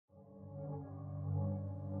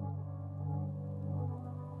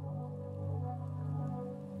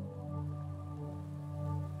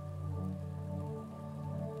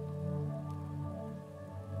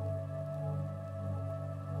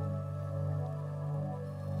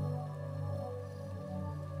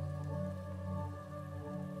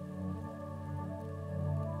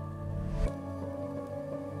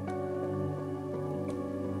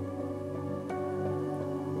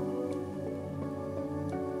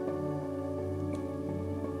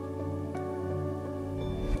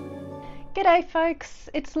G'day folks,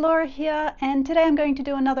 it's Laura here, and today I'm going to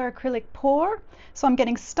do another acrylic pour. So I'm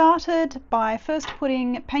getting started by first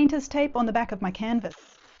putting painter's tape on the back of my canvas.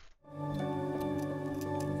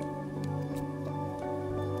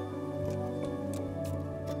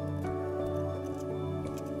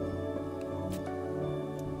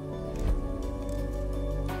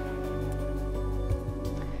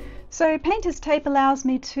 So painter's tape allows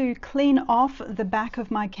me to clean off the back of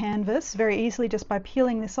my canvas very easily just by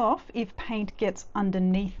peeling this off if paint gets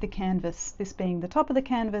underneath the canvas, this being the top of the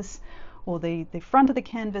canvas or the front of the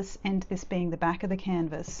canvas and this being the back of the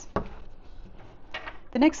canvas.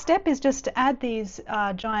 The next step is just to add these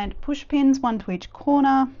giant push pins, one to each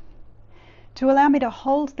corner, to allow me to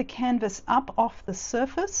hold the canvas up off the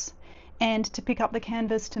surface and to pick up the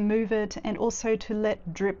canvas to move it, and also to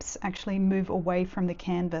let drips actually move away from the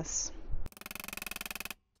canvas.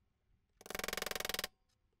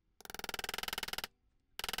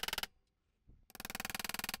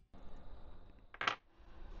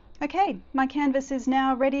 Okay, my canvas is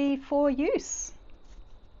now ready for use.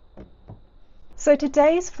 So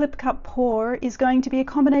today's flip cup pour is going to be a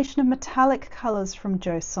combination of metallic colours from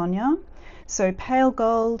Sonja. So pale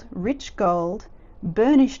gold, rich gold,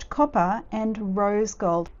 burnished copper and rose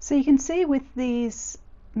gold. So you can see with these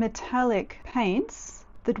metallic paints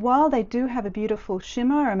that while they do have a beautiful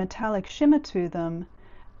shimmer, a metallic shimmer to them,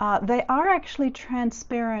 they are actually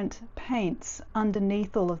transparent paints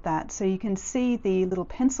underneath all of that. So you can see the little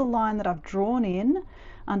pencil line that I've drawn in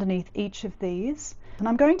underneath each of these. And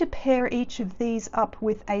I'm going to pair each of these up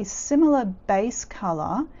with a similar base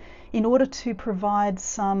colour in order to provide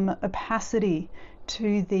some opacity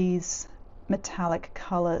to these metallic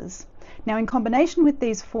colours. Now, in combination with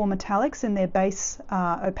these four metallics and their base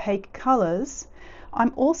opaque colours,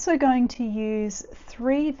 I'm also going to use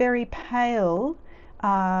three very pale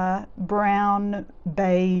brown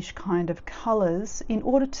beige kind of colours in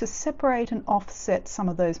order to separate and offset some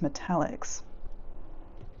of those metallics.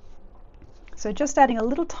 So just adding a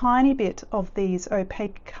little tiny bit of these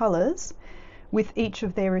opaque colours with each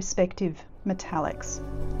of their respective metallics.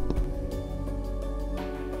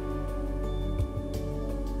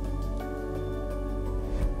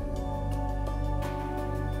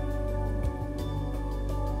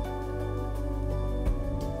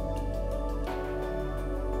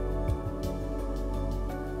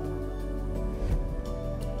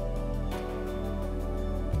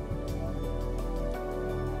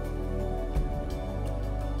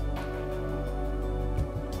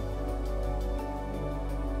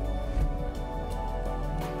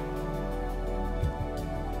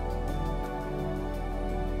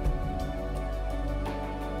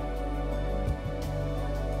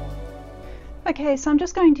 Okay, so I'm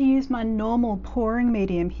just going to use my normal pouring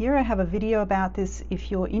medium here. I have a video about this if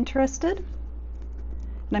you're interested.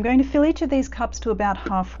 And I'm going to fill each of these cups to about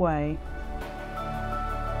halfway.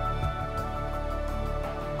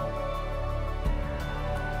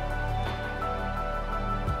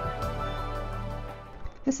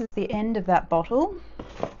 This is the end of that bottle.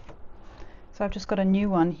 So I've just got a new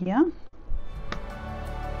one here.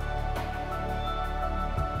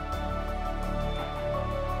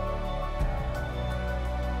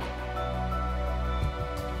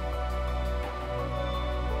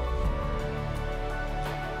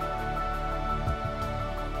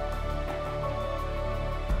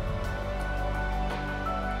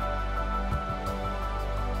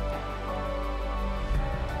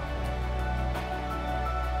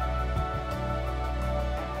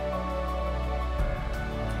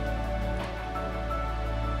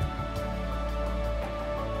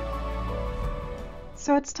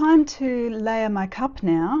 So it's time to layer my cup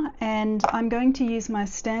now, and I'm going to use my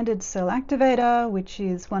standard cell activator, which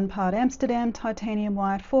is 1 part Amsterdam titanium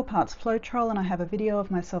white, 4 parts Floetrol, and I have a video of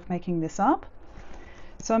myself making this up.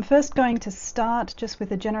 So I'm first going to start just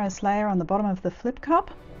with a generous layer on the bottom of the flip cup.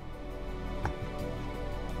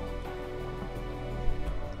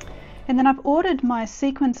 And then I've ordered my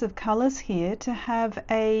sequence of colours here to have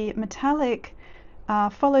a metallic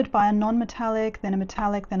followed by a non-metallic, then a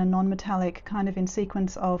metallic, then a non-metallic, kind of in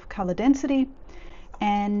sequence of colour density.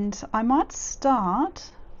 And I might start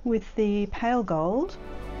with the pale gold.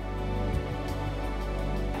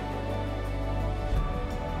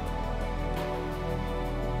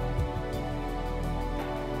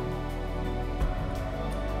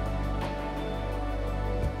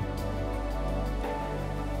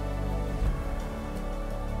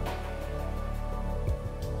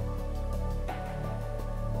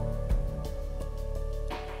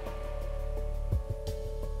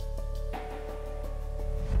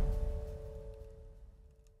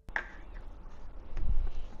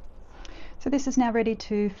 So this is now ready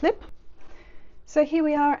to flip. So here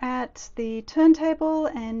we are at the turntable,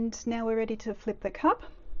 and now we're ready to flip the cup.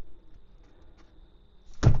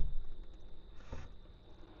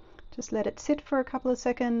 Just let it sit for a couple of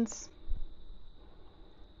seconds.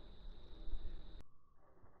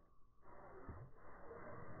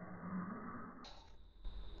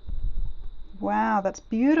 Wow, that's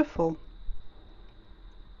beautiful.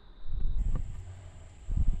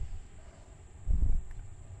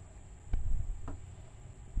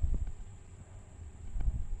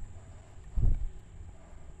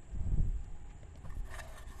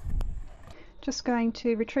 Just going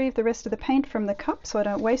to retrieve the rest of the paint from the cup so I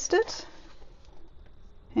don't waste it,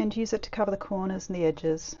 and use it to cover the corners and the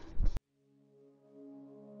edges.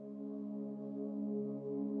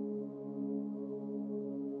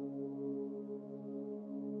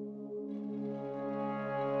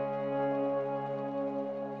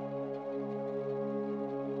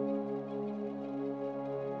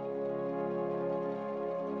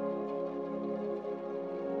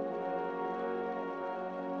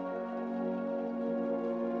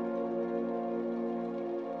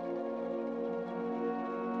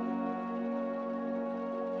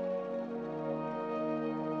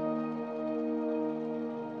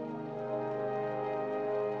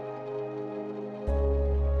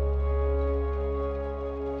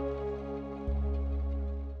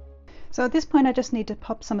 So at this point I just need to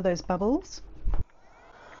pop some of those bubbles.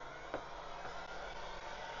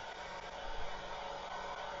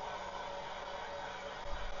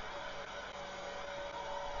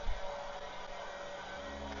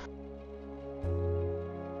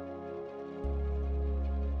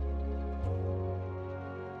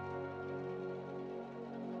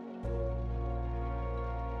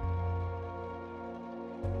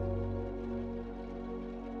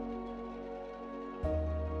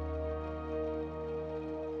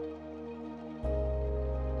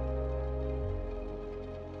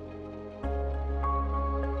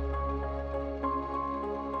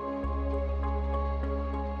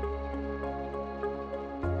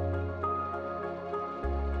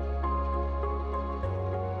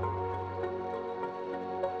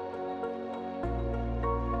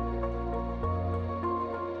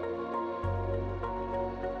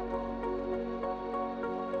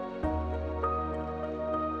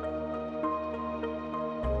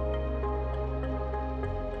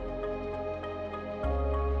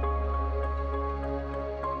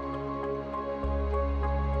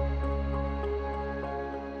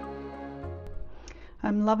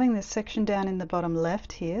 I'm loving this section down in the bottom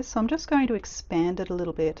left here, so I'm just going to expand it a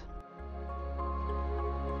little bit.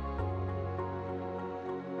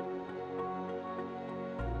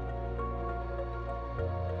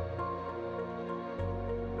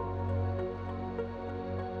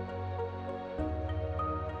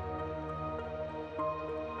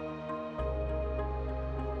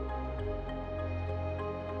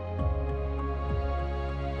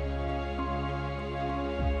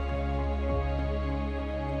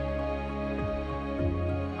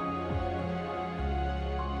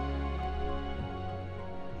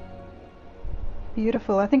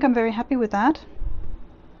 Beautiful. I think I'm very happy with that.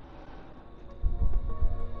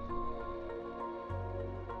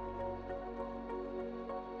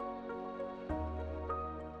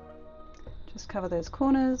 Just cover those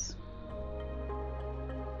corners.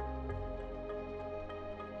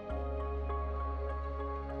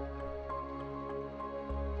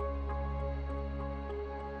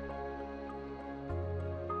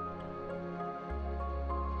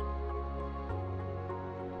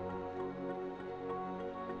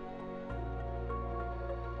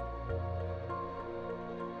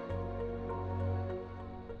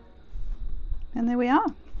 And there we are.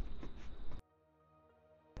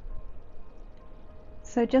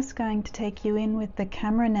 So just going to take you in with the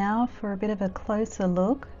camera now for a bit of a closer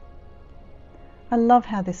look. I love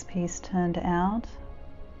how this piece turned out.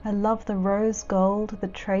 I love the rose gold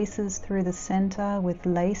that traces through the center with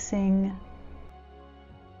lacing.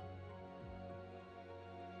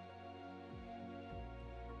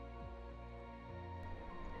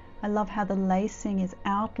 I love how the lacing is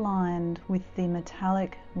outlined with the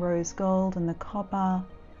metallic rose gold and the copper.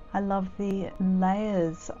 I love the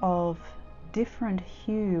layers of different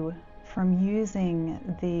hue from using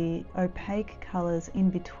the opaque colors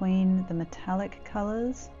in between the metallic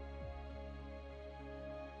colors.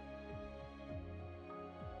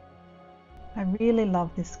 I really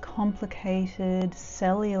love this complicated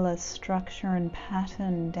cellular structure and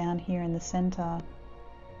pattern down here in the center.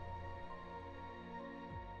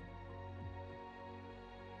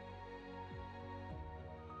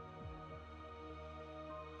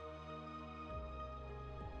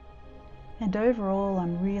 And overall,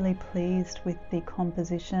 I'm really pleased with the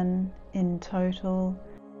composition in total.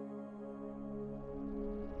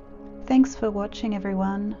 Thanks for watching,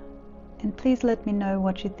 everyone, and please let me know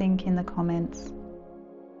what you think in the comments.